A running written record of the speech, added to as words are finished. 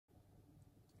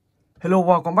Hello,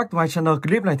 welcome back to my channel.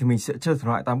 Clip này thì mình sẽ chơi thể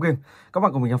loại 8 game. Các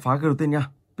bạn cùng mình khám phá game đầu tiên nha.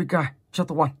 Piggy,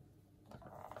 Chapter 1.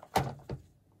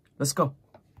 Let's go.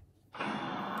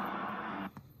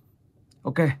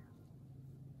 Ok.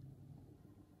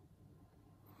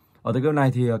 Ở cái game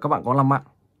này thì các bạn có 5 mạng.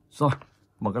 Rồi,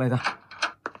 mở cái này ra.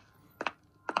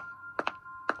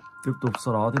 Tiếp tục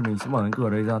sau đó thì mình sẽ mở cánh cửa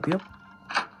đây ra tiếp.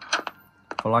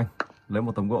 Flank, lấy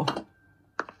một tấm gỗ.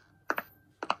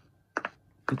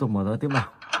 Tiếp tục mở ra tiếp nào.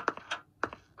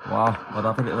 Wow, và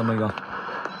ta phát hiện ra mình rồi.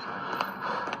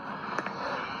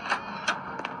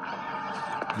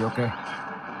 Ok.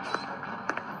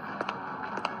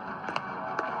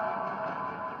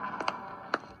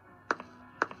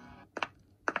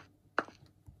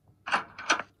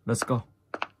 Let's go.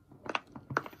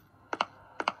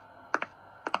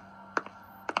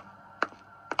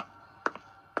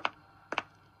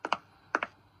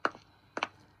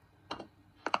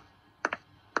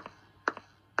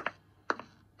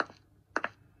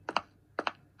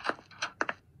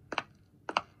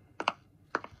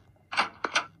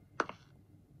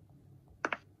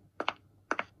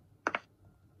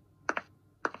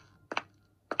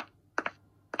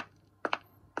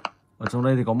 Ở trong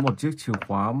đây thì có một chiếc chìa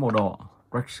khóa màu đỏ,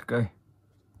 Rex cây.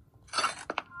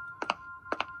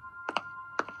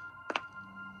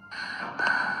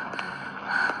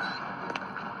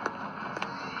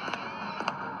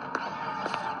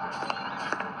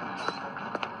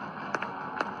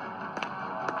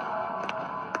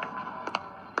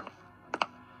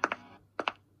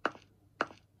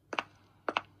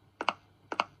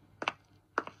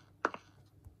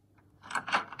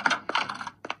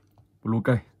 Blue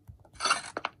cây.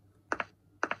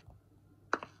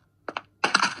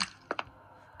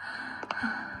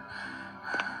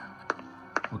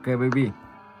 Ok baby.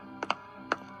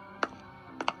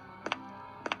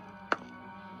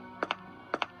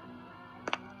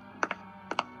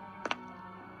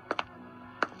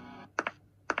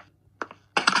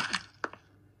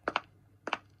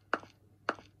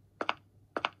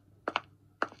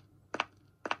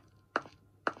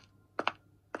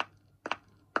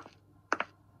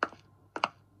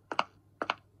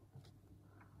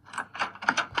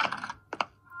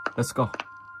 Let's go.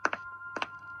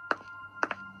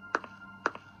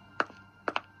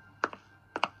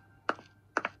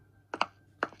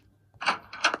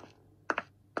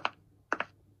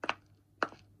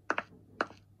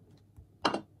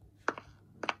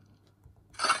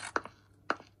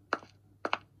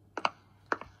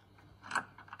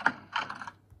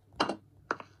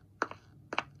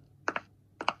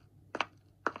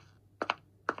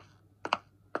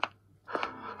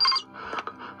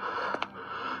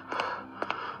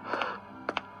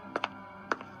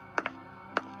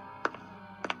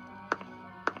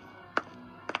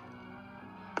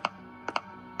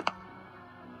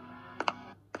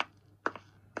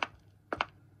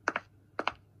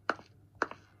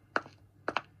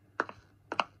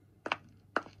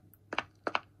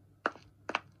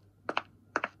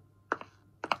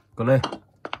 Có lên.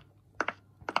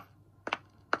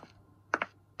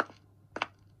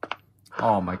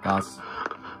 Oh my gosh.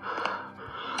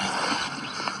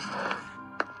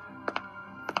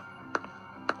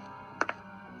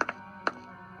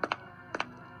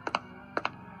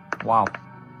 Wow.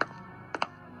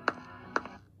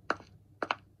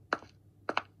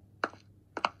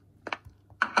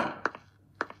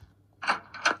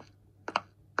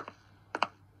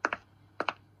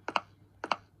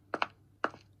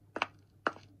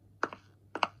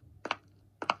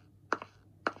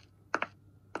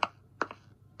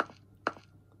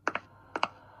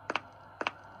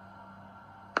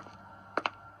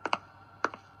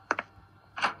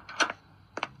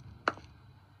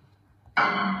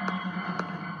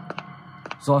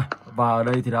 Rồi, và ở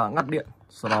đây thì đã ngắt điện.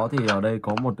 Sau đó thì ở đây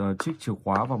có một chiếc chìa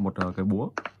khóa và một cái búa.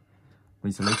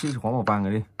 Mình sẽ lấy chiếc chìa khóa màu vàng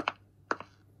này đi.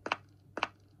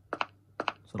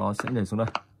 Sau đó sẽ nhảy xuống đây.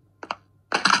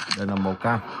 Đây là màu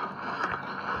cam.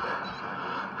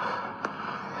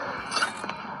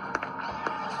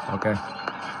 Ok.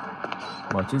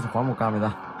 Mở chiếc chìa khóa màu cam này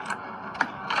ra.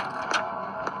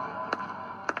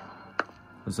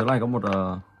 Ở dưới này có một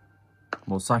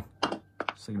màu xanh.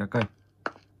 Xanh lá cây.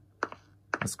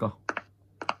 Let's go.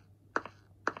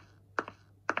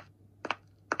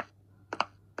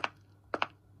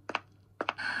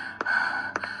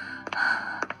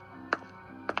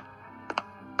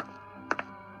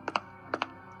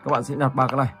 Các bạn sẽ nạp 3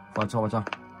 cái này và cho vào trong.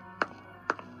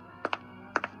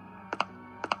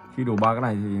 Khi đủ 3 cái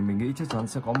này thì mình nghĩ chắc chắn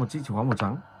sẽ có một chiếc chìa khóa màu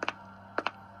trắng.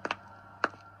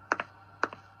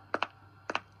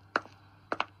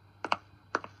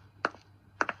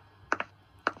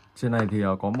 Trên này thì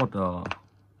có một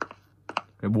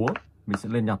cái búa, mình sẽ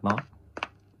lên nhặt nó.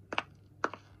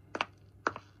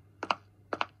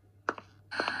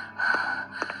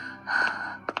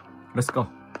 Let's go.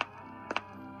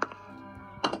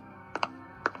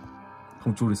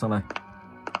 Không chui được sang đây.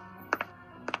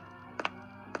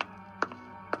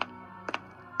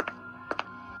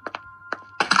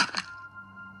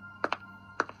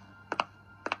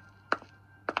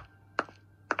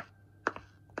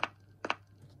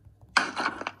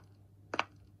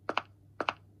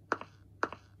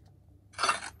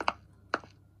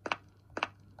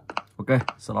 Ok,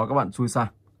 sau đó các bạn chui sang.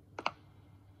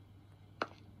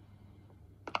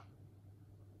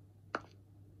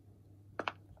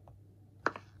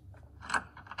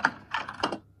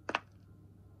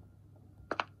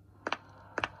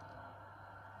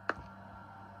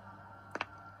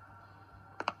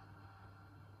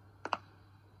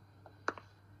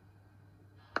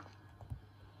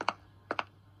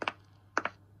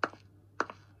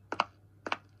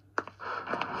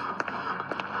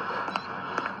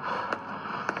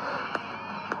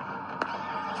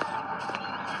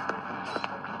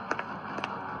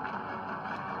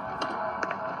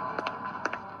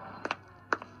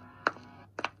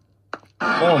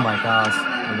 Oh my god,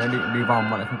 mình đang định đi vòng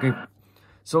mà lại không kịp.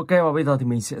 So, ok, và bây giờ thì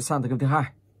mình sẽ sang tựa game thứ hai,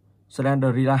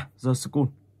 Slendrina The School.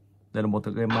 Đây là một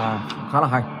tựa game khá là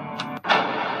hay.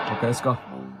 Ok, let's go.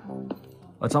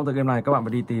 Ở trong tựa game này các bạn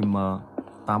phải đi tìm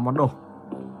 8 món đồ.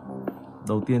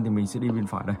 Đầu tiên thì mình sẽ đi bên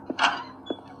phải đây,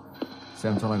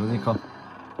 xem trong này có gì không.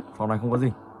 Phòng này không có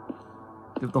gì.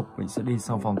 Tiếp tục mình sẽ đi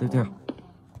sang phòng tiếp theo.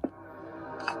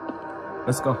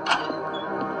 Let's go.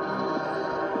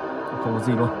 Không có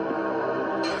gì luôn.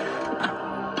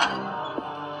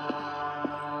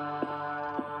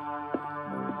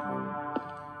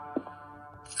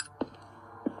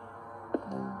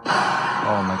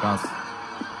 Oh my god.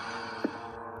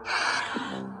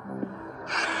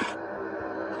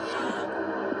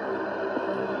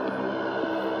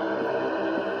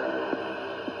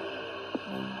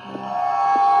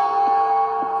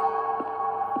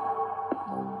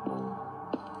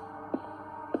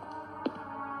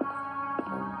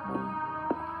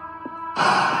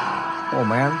 Oh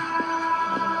man.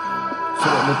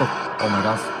 Xuất hiện liên tục. Oh my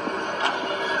god.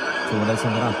 Chúng vào đây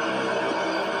xem thế nào.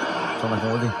 Trong này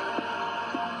không có gì.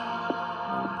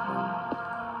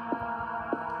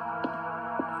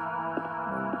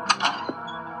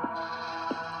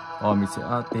 Rồi mình sẽ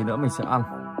tí nữa mình sẽ ăn.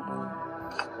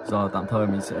 Giờ tạm thời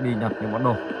mình sẽ đi nhặt những món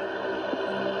đồ.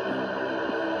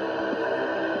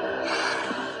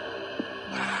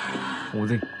 Không có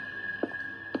gì.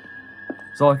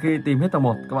 Rồi khi tìm hết tầng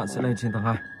 1 các bạn sẽ lên trên tầng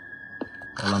 2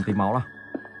 để làm tìm máu nào.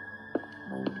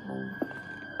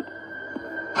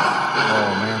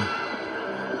 Oh man.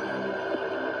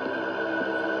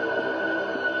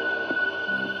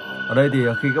 Ở đây thì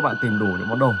khi các bạn tìm đủ những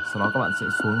món đồ, sau đó các bạn sẽ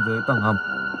xuống dưới tầng hầm,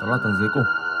 đó là tầng dưới cùng.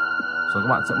 Rồi các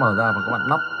bạn sẽ mở ra và các bạn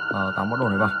lắp 8 món đồ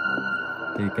này vào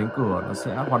thì cánh cửa nó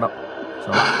sẽ hoạt động.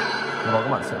 Sau đó các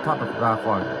bạn sẽ thoát được ra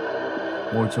khỏi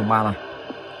môi trường ma này.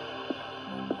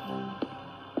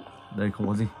 Đây không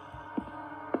có gì.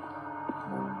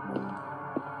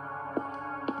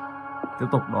 Tiếp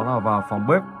tục đó là vào phòng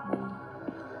bếp.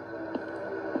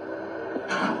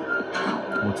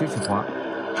 Một chiếc chìa khóa.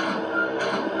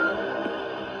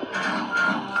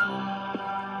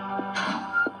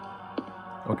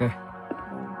 Ok.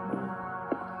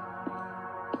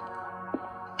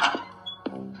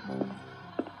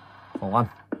 Phòng ăn.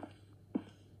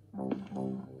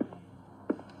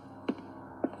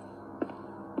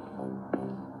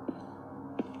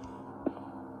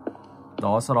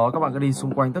 Đó, sau đó các bạn cứ đi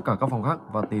xung quanh tất cả các phòng khác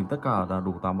và tìm tất cả là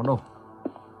đủ 8 món đồ.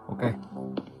 Ok.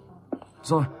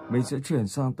 Rồi, mình sẽ chuyển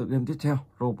sang tựa game tiếp theo,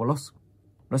 Roblox.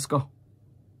 Let's go.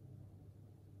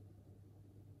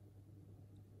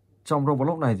 Trong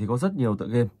Roblox này thì có rất nhiều tựa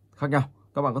game khác nhau.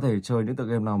 Các bạn có thể chơi những tựa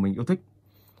game nào mình yêu thích.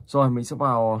 Rồi, mình sẽ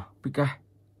vào Piggy.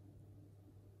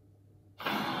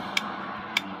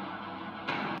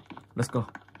 Let's go.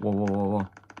 Wow, wow, wow, wow.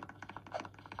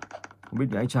 Không biết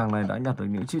những anh chàng này đã nhặt được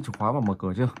những chiếc chìa khóa và mở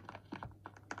cửa chưa?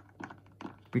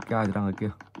 Piggy thì đang ở kia.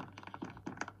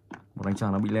 Một anh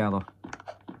chàng đã bị le rồi.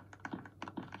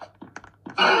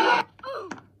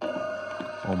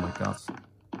 Oh my god.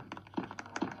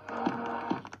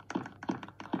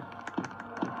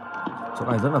 Chỗ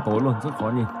này rất là tối luôn, rất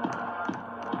khó nhìn.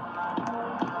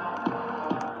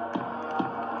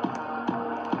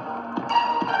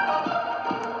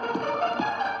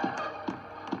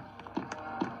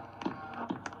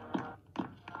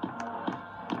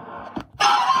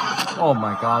 Oh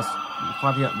my god, bị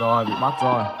phát hiện rồi, bị bắt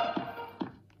rồi.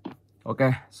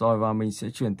 Ok, rồi và mình sẽ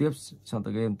chuyển tiếp sang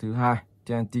tựa game thứ hai,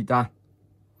 Ten Titan.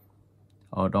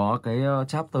 Ở đó cái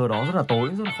chapter đó rất là tối,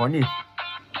 rất là khó nhìn.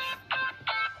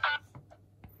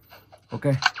 Ok,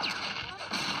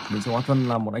 mình sẽ hóa thân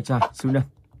là một anh chàng siêu nhân.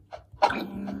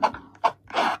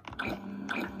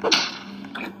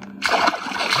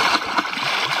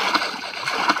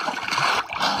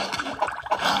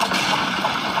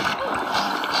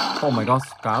 Oh my god,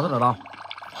 cá rất là đau.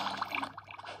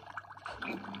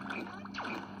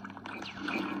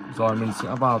 Rồi mình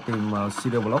sẽ vào tìm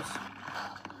Cinder Blocks.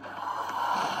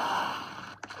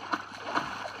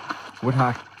 With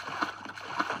 2.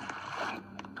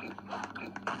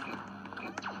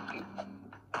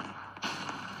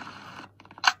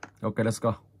 Ok, let's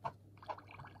go.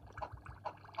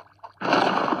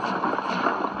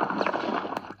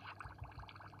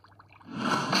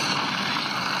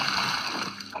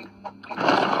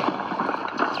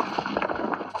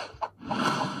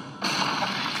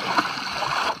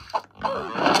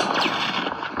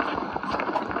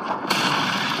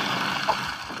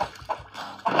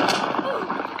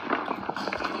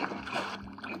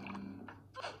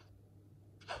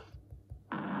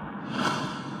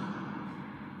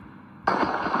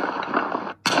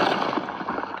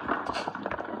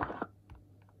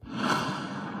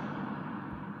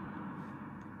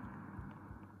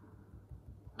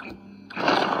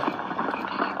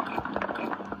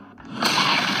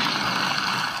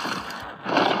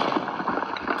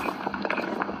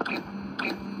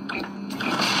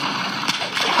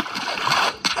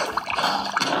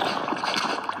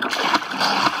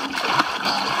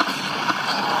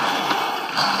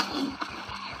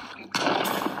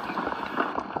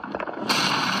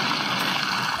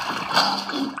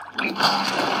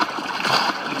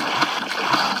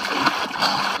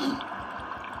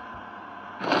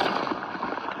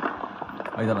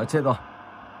 Bây giờ đã chết rồi.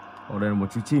 Ở đây là một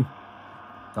chú chim.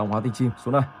 Dòng hóa tinh chim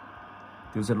xuống đây.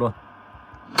 Tiêu diệt luôn.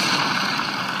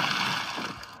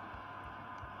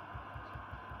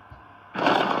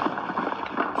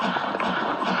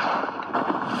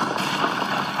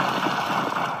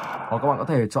 Hoặc các bạn có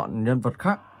thể chọn nhân vật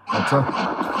khác để chơi.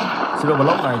 Silver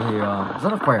Block này thì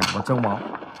rất là khỏe và trông máu.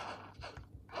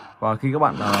 Và khi các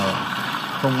bạn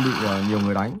không bị nhiều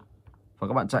người đánh và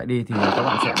các bạn chạy đi thì các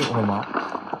bạn sẽ tự hồi máu.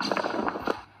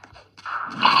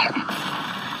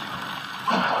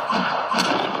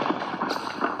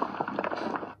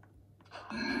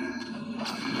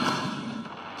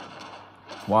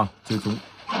 Wow, chưa trúng.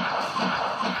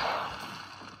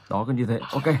 Đó cứ như thế.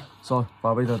 Ok, rồi.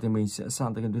 Và bây giờ thì mình sẽ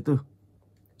sang tới game thứ tư,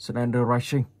 Slender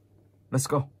Rising. Let's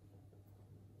go.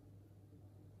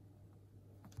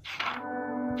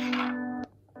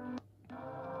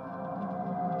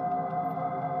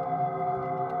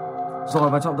 Rồi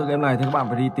và trong tựa game này thì các bạn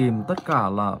phải đi tìm tất cả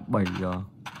là 7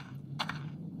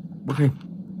 bức hình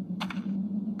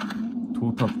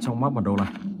thu thập trong map bản đồ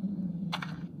này.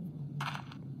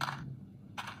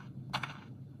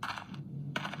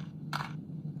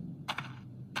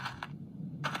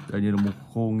 Đây như là một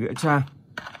khu nghĩa trang.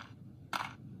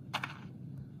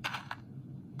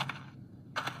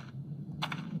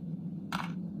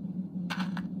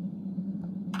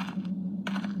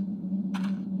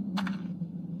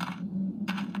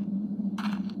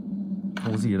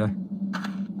 Không có gì ở đây.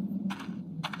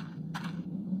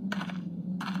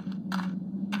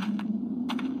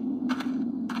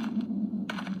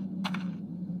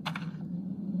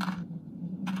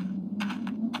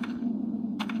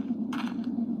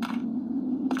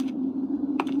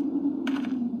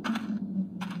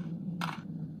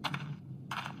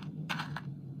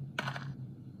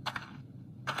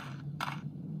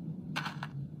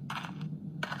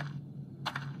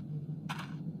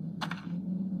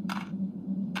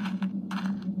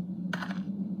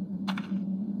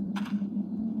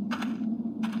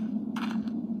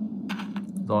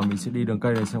 Rồi mình sẽ đi đường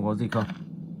cây này xem có gì không.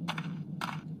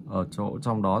 Ở chỗ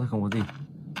trong đó thì không có gì.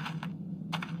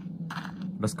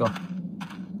 Let's go.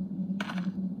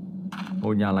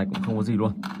 Ngôi nhà này cũng không có gì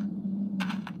luôn.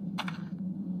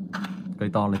 Cây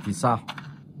to này thì sao?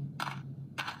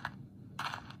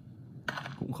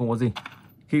 Cũng không có gì.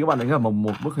 Khi các bạn đánh gặp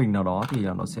một bức hình nào đó thì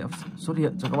nó sẽ xuất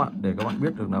hiện cho các bạn để các bạn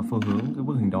biết được là phương hướng cái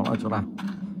bức hình đó là ở chỗ nào.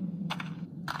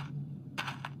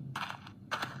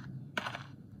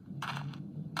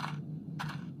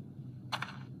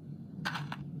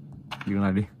 Đi đường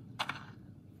này đi.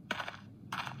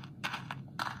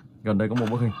 Gần đây có một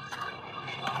bức hình.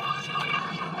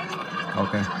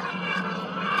 Ok.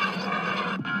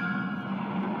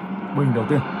 Bức hình đầu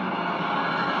tiên.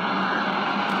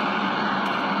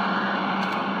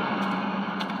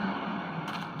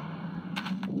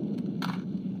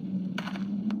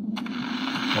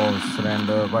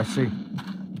 Slender Rising.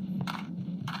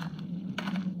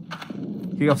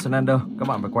 Khi gặp Slender, các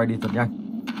bạn phải quay đi thật nhanh,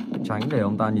 tránh để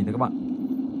ông ta nhìn thấy các bạn.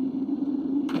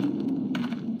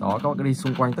 Đó, các bạn cứ đi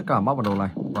xung quanh tất cả map bản đồ này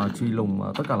và truy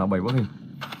lùng tất cả là 7 bức hình.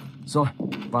 Rồi,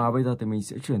 và bây giờ thì mình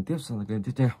sẽ chuyển tiếp sang game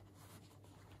tiếp theo.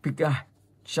 Piggy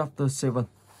Chapter 7.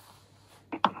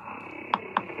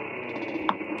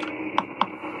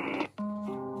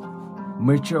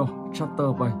 Metro Chapter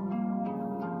 7.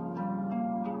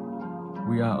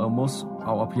 We are almost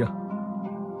out of here.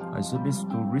 I should need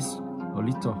to risk a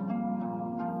little.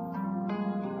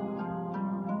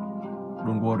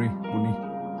 Don't worry, Bunny.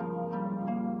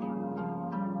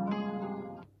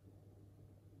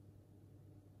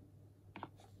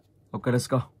 Ok, let's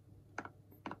go.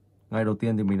 Ngày đầu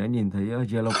tiên thì mình đã nhìn thấy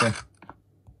Yellow Pen.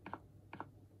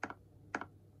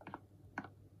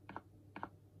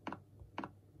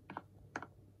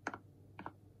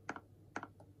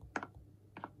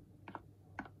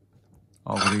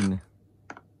 Green này.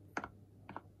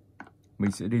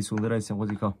 Mình sẽ đi xuống dưới đây xem có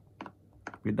gì không.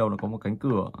 Biết đâu nó có một cánh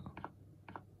cửa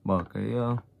mở cái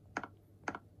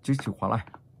chiếc chìa khóa này.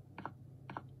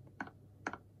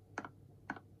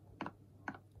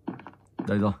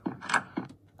 Đây rồi.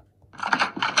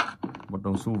 Một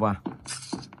đồng xu vàng.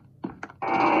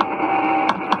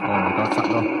 Người ta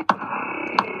chặn rồi.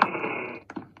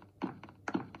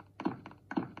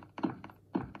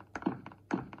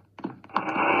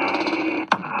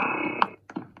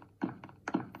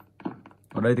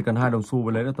 Ở đây thì cần 2 đồng xu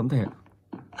mới lấy được tấm thẻ.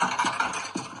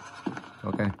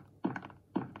 Ok.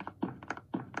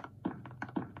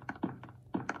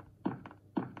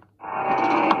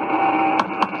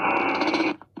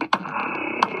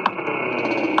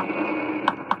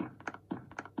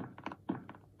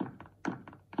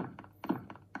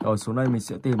 Rồi xuống đây mình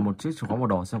sẽ tìm một chiếc chìa khóa màu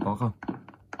đỏ xem có không.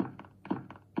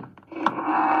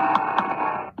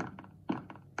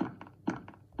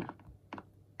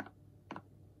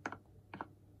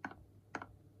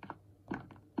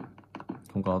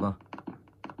 Không có đâu.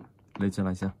 Lên trên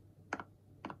này xem.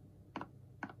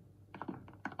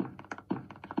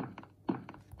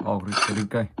 Cái đinh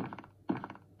cây.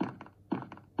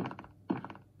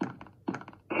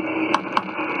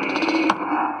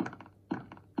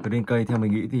 Cái đinh cây theo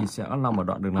mình nghĩ thì sẽ nằm ở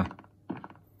đoạn đường này.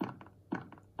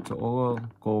 Chỗ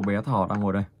cô bé thỏ đang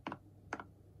ngồi đây.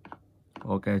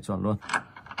 Ok, chọn luôn.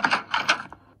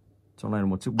 Trong này là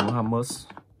một chiếc búa Hammers.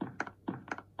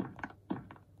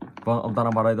 Vâng, ông ta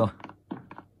đang vào đây rồi.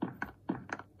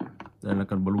 Đây là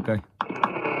cần blue cây.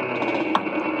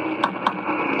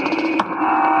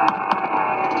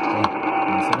 Rồi,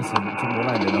 mình sẽ sử dụng chiếc búa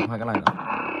này để đập 2 cái này nữa.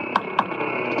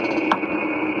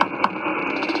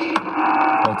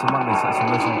 Rồi, trước mắt mình sẽ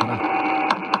xuống đây xem thế này.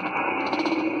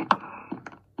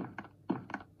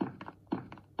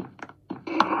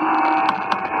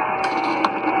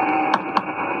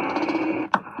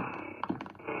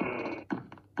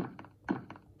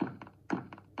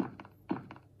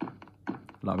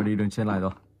 Lại phải đi đường trên này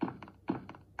rồi.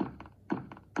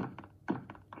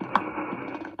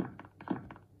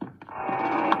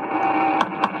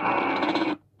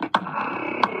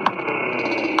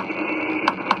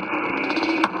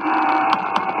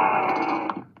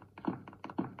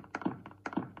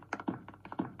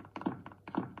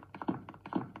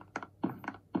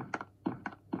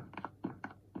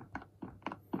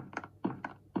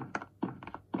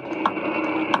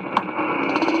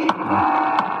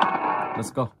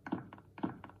 Let's go.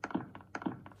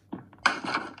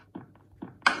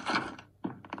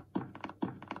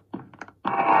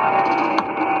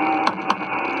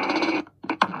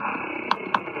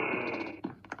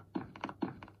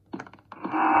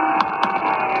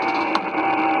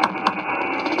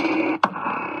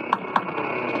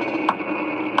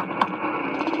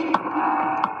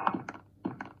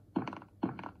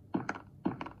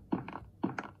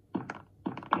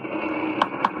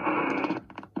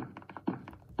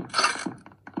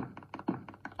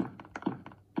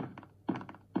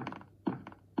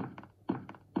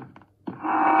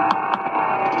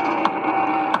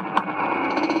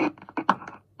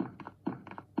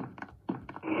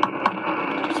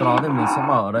 Sau đó thì mình sẽ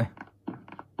mở ở đây.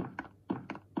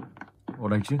 Ở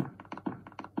đây chứ.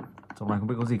 Trong này không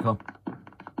biết có gì không.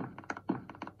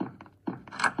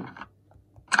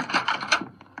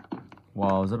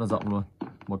 Wow, rất là rộng luôn.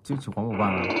 Một chiếc chìa khóa màu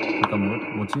vàng. Tôi cầm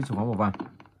một chiếc chìa khóa màu vàng.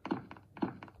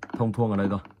 Thông thuông ở đây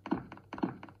rồi.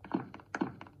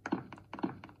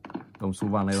 Đồng xu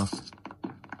vàng này rồi.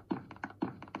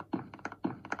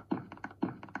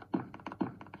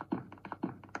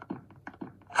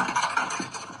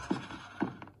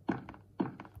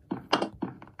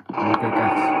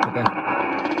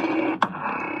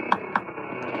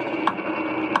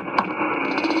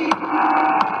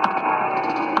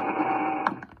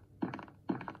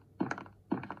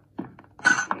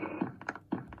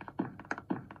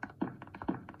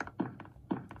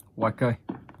 vài cây.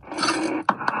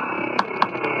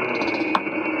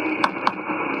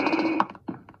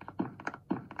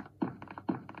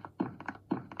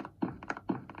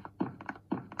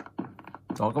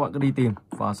 Đó, các bạn cứ đi tìm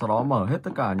và sau đó mở hết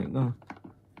tất cả những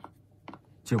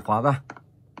chìa khóa ra.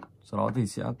 Sau đó thì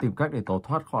sẽ tìm cách để tẩu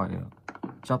thoát khỏi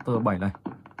chapter 7 này.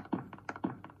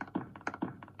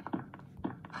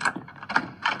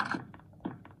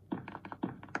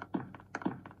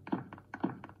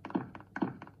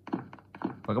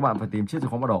 Và các bạn phải tìm chiếc chìa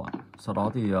khóa màu đỏ. Sau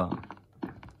đó thì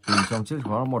tìm trong chiếc chìa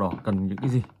khóa màu đỏ cần những cái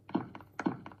gì.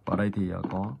 Ở đây thì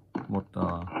có một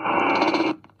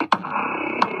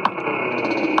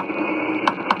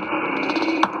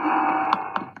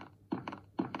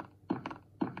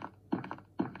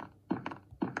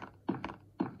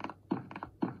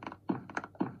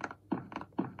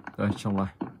đây trong này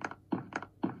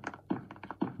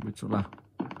biết chỗ nào.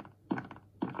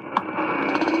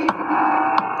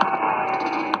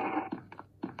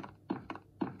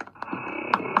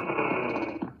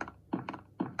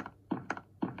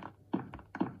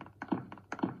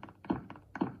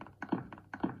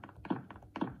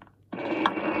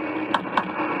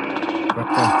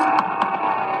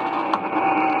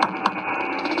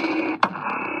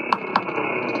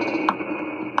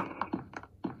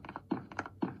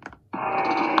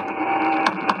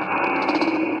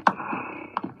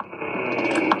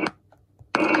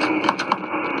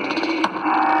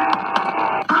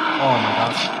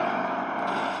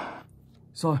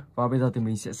 Rồi, và bây giờ thì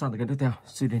mình sẽ sang tới cái tiếp theo.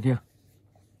 Siren here.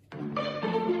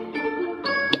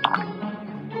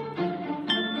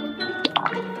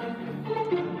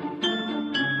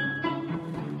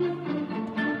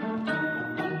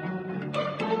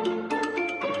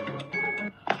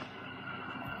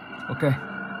 Ok.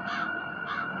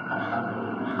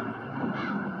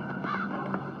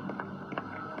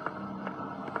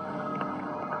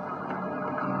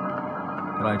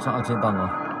 Cái này chắc là trên tầng rồi.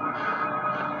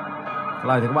 Cái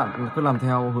này thì các bạn cứ làm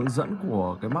theo hướng dẫn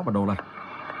của cái map bản đồ này.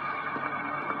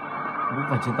 Bước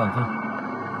vào trên tầng thôi.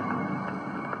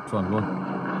 Chuẩn luôn.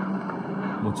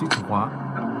 Một chiếc chìa khóa.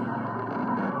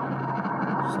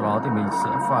 Sau đó thì mình sẽ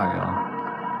phải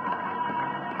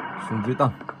xuống dưới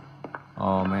tầng.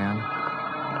 Oh man.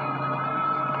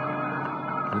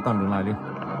 Dưới tầng đường này đi.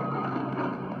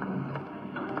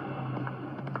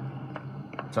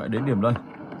 Chạy đến điểm đây.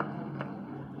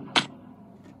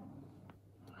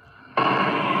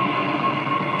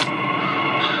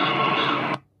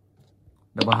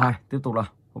 Level 2, tiếp tục nào.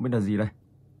 Không biết là gì đây.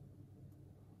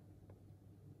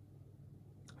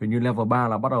 Hình như level 3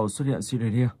 là bắt đầu xuất hiện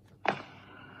Siren here.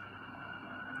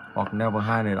 Hoặc level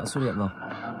 2 này đã xuất hiện rồi.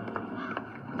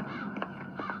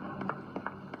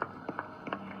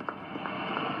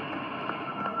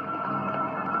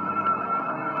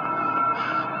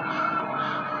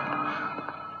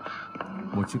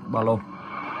 Một chiếc ba lô.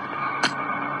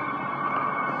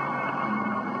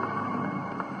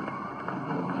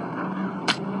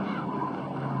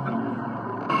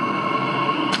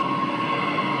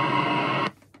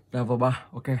 Level 3,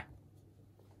 ok.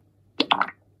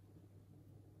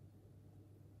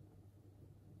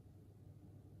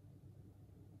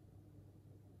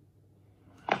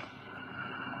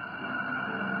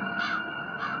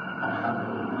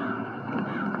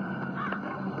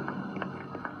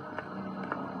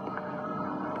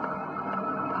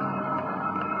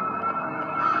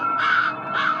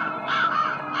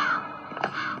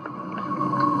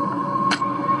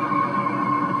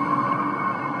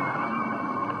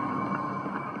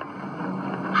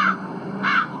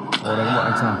 Ở đây có một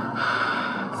anh chàng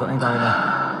dẫn anh ta lên này.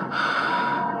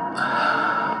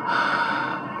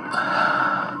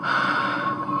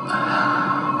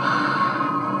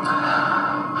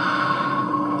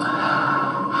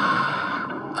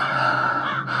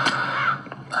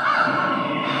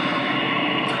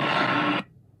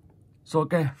 Rồi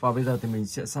ok, và bây giờ thì mình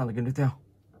sẽ sang cái tiếp theo.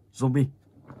 Zombie.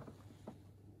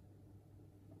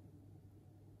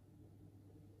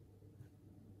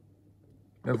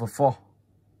 Level 4.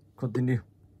 Continue.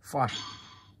 5.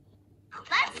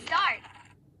 Let's start.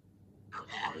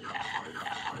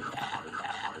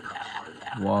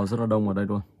 Wow, rất là đông ở đây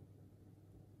luôn.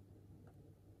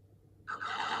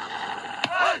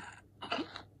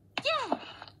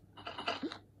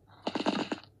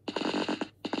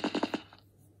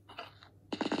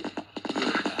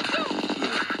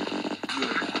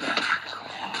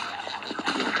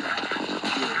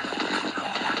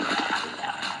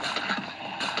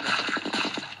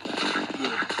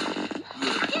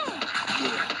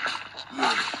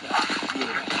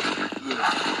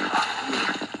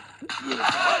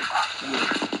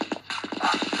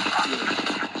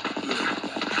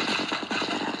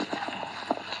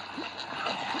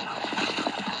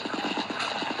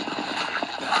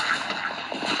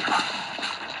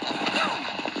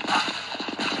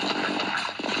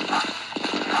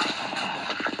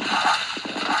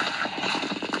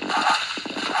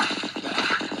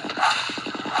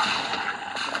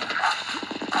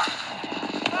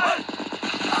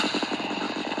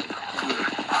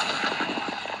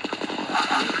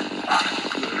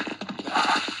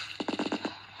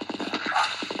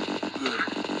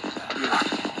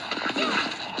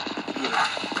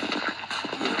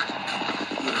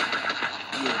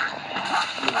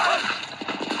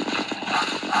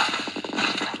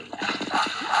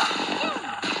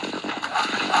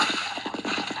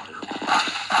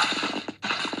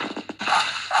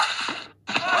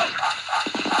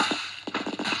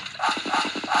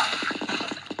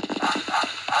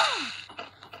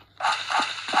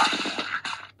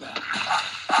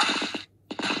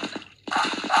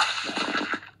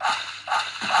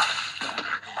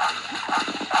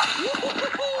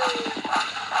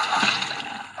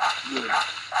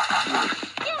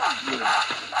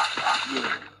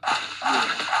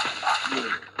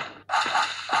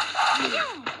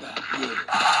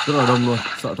 Rất là đông luôn,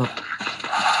 sợ thật.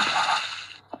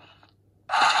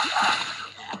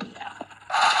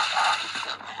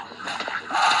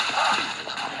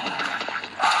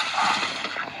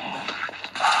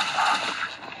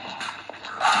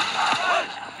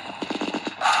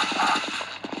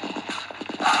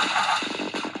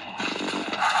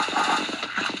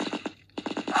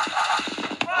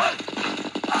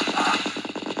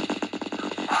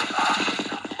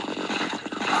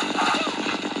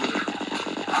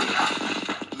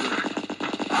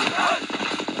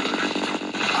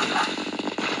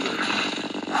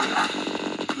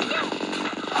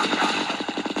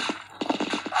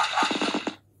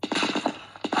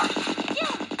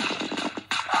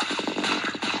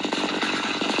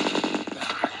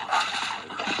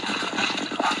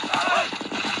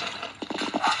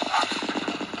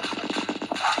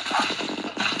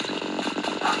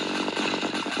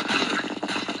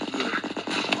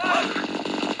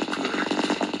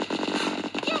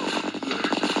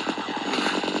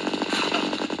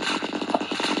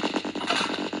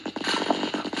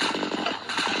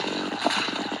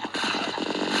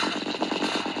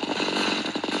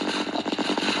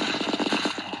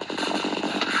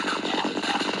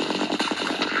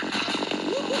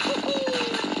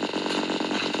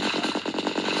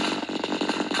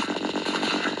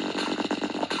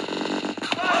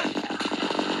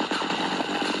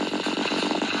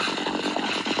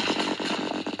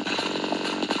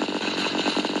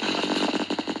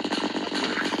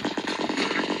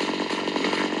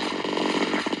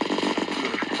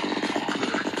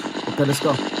 Okay, let's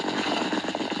go.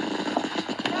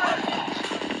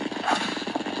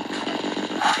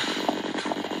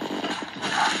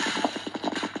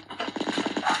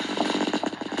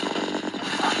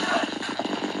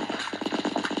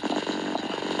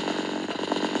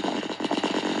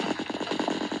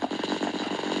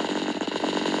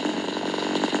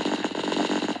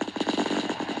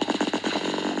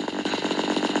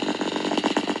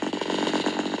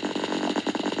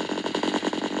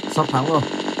 Sắp thắng rồi.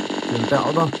 Tiền tẹo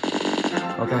thôi.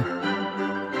 Ok.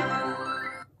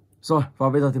 Rồi, và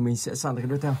bây giờ thì mình sẽ sang tới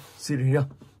cái tiếp theo. Siren here.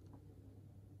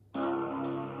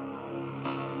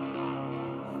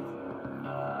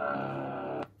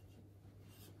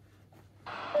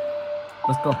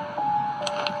 Let's go.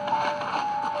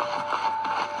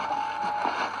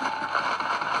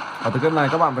 Ở từ game này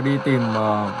các bạn phải đi tìm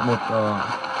một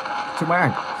chiếc máy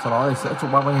ảnh, sau đó thì sẽ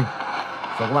chụp 3 bức hình.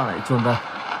 Rồi các bạn lại chuồn về.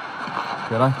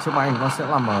 Thì đây, chiếc máy ảnh nó sẽ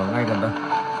nằm ở ngay gần đây.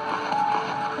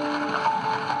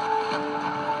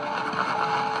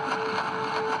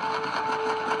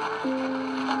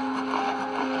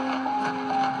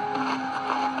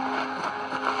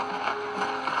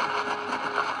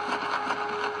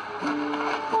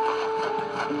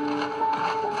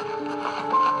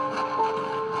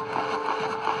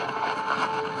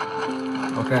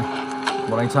 Ok,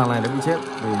 một anh chàng này đã bị chết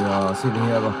vì Siren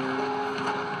here rồi.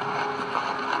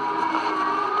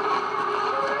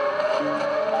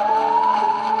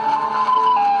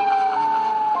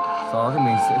 Sau đó thì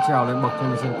mình sẽ trèo lên bậc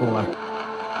trên cùng này.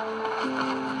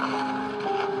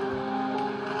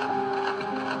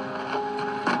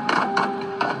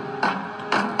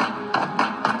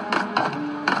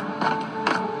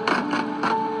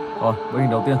 Rồi, bức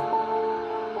hình đầu tiên.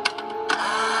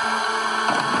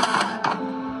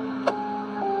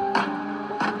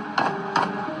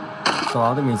 Sau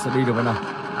đó thì mình sẽ đi được bên này.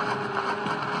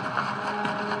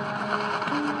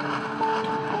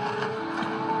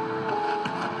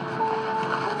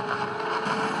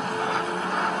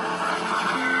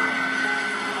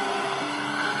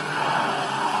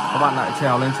 Các bạn lại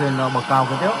trèo lên trên bậc cao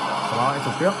kế tiếp, sau đó lại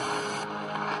chụp tiếp.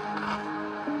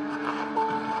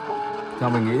 Theo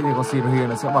mình nghĩ thì con Siren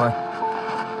nó sẽ vào đây.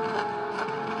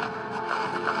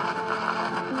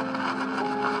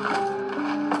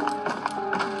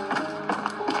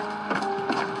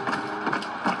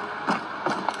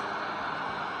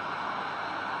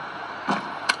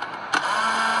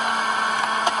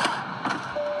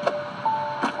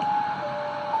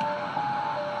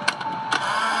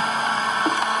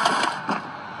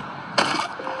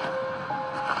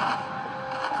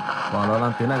 Và nó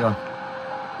đang tiến lại gần.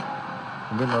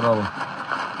 Không biết nó đâu rồi.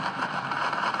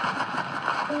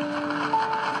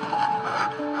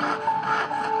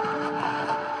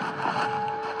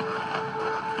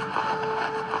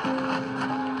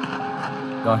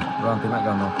 Rồi, nó đang tiến lại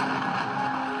gần rồi.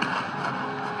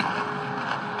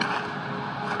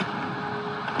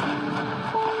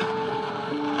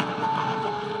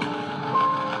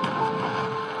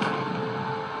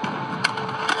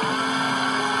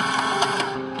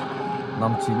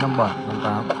 Năm 9, 5, 7, 5,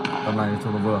 8. Tầm này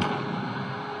trông nó vừa.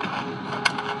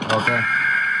 Ok.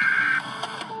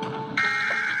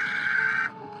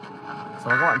 Sau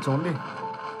đó các bạn trốn đi.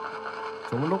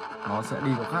 Trốn một lúc nó sẽ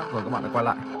đi chỗ khác rồi các bạn lại quay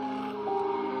lại.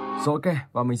 Rồi ok,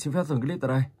 và mình xin phép dừng clip tại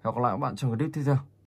đây. Hẹn gặp lại các bạn trong clip tiếp theo.